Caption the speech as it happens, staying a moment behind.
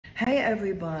Hey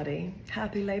everybody,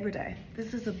 happy Labor Day.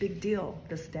 This is a big deal,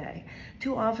 this day.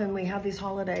 Too often we have these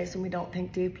holidays and we don't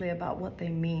think deeply about what they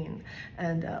mean.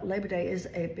 And Labor Day is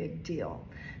a big deal.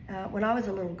 When I was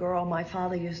a little girl, my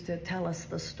father used to tell us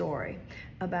the story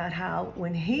about how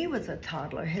when he was a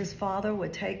toddler, his father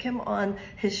would take him on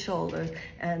his shoulders,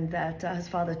 and that his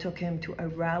father took him to a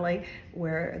rally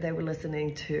where they were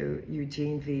listening to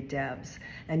Eugene V. Debs.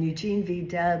 And Eugene V.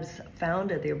 Debs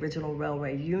founded the original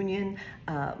railway union.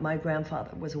 My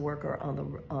grandfather was a worker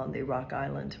on the Rock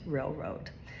Island Railroad.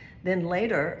 Then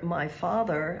later, my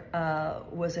father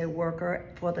was a worker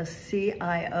for the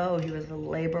CIO. He was a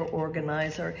labor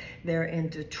organizer there in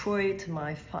Detroit.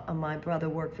 My brother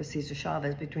worked for Cesar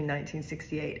Chavez between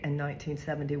 1968 and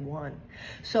 1971.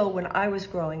 So when I was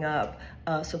growing up,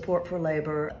 support for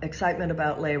labor, excitement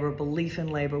about labor, belief in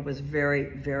labor was very,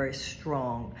 very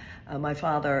strong. My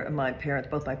father and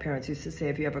both my parents used to say,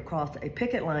 if you ever cross a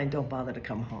picket line, don't bother to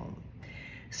come home.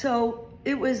 So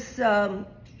it was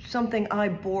something I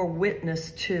bore witness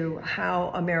to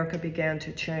how America began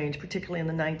to change, particularly in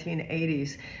the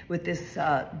 1980s, with this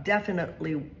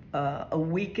definitely a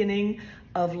weakening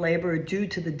of labor due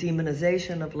to the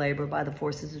demonization of labor by the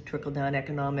forces of trickle-down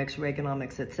economics,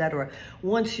 Reaganomics, etc.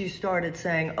 Once you started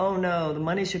saying, oh no, the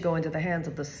money should go into the hands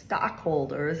of the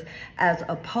stockholders as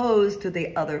opposed to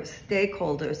the other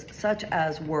stakeholders, such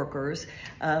as workers,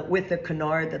 with the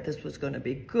canard that this was going to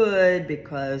be good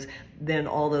because then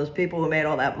all those people who made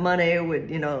all that money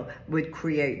would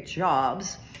create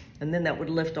jobs, and then that would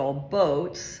lift all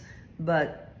boats.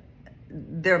 But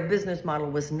their business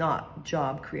model was not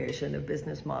job creation. Their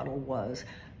business model was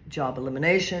job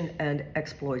elimination and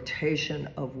exploitation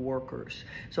of workers.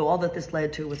 So all that this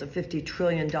led to was a $50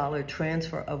 trillion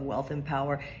transfer of wealth and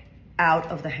power out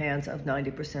of the hands of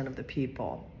 90% of the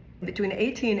people. Between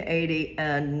 1880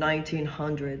 and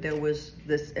 1900, there was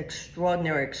this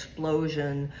extraordinary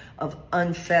explosion of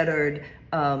unfettered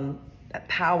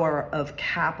power of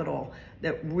capital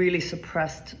that really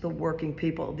suppressed the working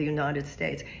people of the United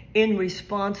States. In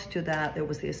response to that, there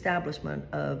was the establishment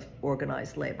of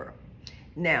organized labor.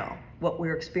 Now, what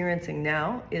we're experiencing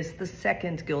now is the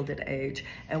second Gilded Age,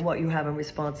 and what you have in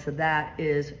response to that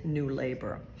is new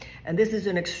labor. And this is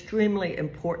an extremely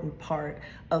important part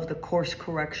of the course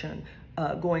correction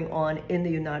going on in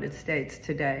the United States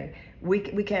today. We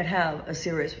can't have a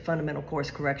serious fundamental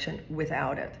course correction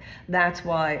without it. That's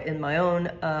why in my own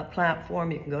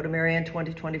platform, you can go to Marianne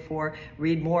 2024,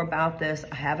 read more about this.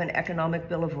 I have an economic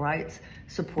bill of rights,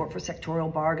 support for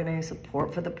sectorial bargaining,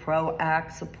 support for the PRO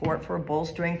Act, support for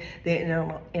bolstering the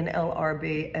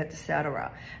NLRB,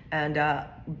 etc. And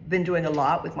been doing a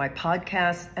lot with my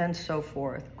podcasts and so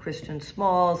forth. Christian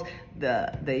Smalls,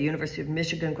 the University of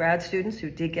Michigan grad students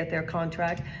who did get their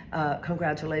contract,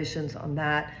 congratulations on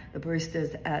that. The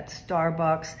baristas at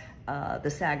Starbucks, the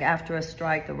SAG-AFTRA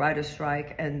strike, the writer's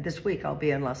strike, and this week I'll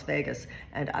be in Las Vegas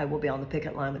and I will be on the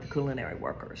picket line with the culinary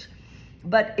workers.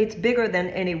 But it's bigger than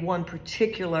any one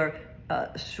particular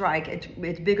strike.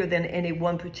 It's bigger than any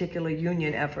one particular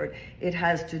union effort. It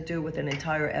has to do with an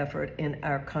entire effort in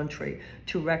our country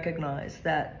to recognize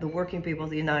that the working people of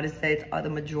the United States are the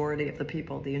majority of the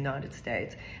people of the United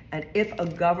States. And if a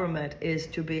government is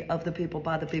to be of the people,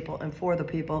 by the people, and for the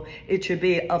people, it should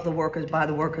be of the workers, by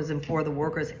the workers, and for the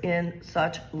workers in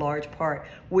such large part,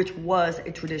 which was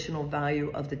a traditional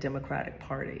value of the Democratic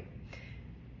Party,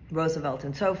 Roosevelt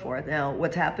and so forth. Now,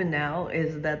 what's happened now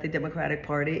is that the Democratic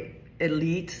Party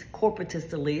elites, corporatist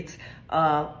elites,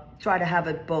 try to have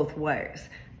it both ways.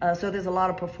 So there's a lot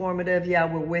of performative, yeah,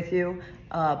 we're with you,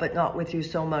 but not with you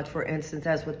so much, for instance,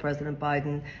 as with President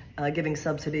Biden, giving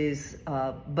subsidies,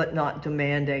 but not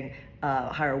demanding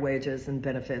higher wages and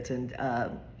benefits and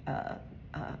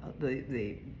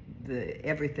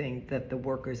everything that the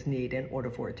workers need in order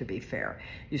for it to be fair.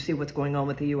 You see what's going on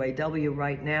with the UAW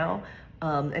right now,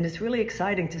 and it's really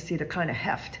exciting to see the kind of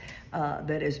heft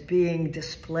that is being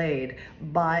displayed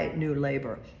by new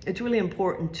labor. It's really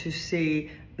important to see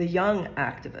the young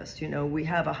activists. You know, we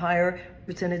have a higher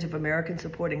percentage of Americans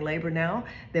supporting labor now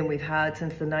than we've had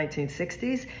since the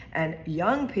 1960s, and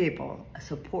young people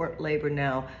support labor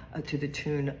now to the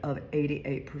tune of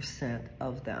 88%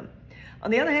 of them. On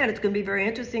the other hand, it's going to be very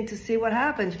interesting to see what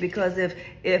happens, because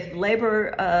if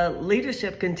labor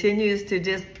leadership continues to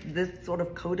just this sort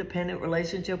of codependent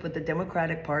relationship with the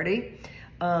Democratic Party,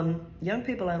 young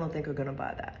people, I don't think, are going to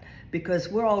buy that, because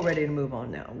we're all ready to move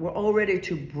on now. We're all ready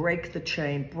to break the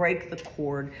chain, break the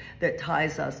cord that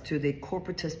ties us to the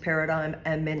corporatist paradigm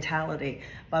and mentality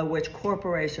by which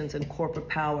corporations and corporate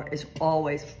power is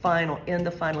always in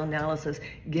the final analysis,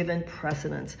 given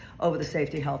precedence over the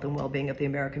safety, health, and well-being of the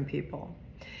American people.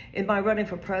 In my running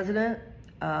for president,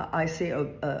 I see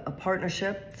a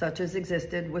partnership such as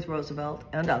existed with Roosevelt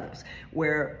and others,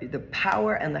 where the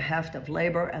power and the heft of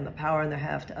labor and the power and the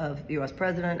heft of the U.S.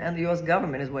 president and the U.S.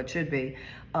 government is what should be,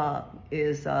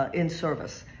 is in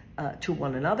service to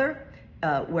one another,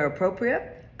 where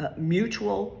appropriate,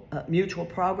 mutual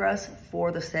progress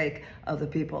for the sake of the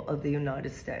people of the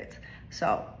United States.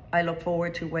 So I look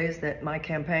forward to ways that my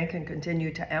campaign can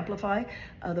continue to amplify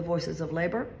the voices of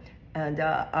labor. And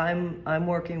I'm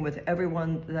working with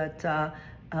everyone that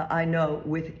I know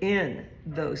within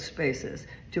those spaces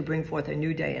to bring forth a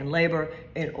new day in labor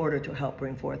in order to help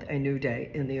bring forth a new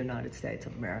day in the United States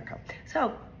of America.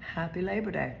 So happy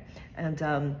Labor Day. And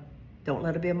don't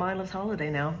let it be a mindless holiday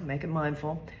now. Make it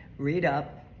mindful. Read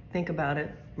up. Think about it.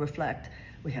 Reflect.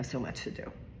 We have so much to do.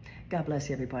 God bless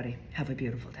you, everybody. Have a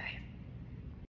beautiful day.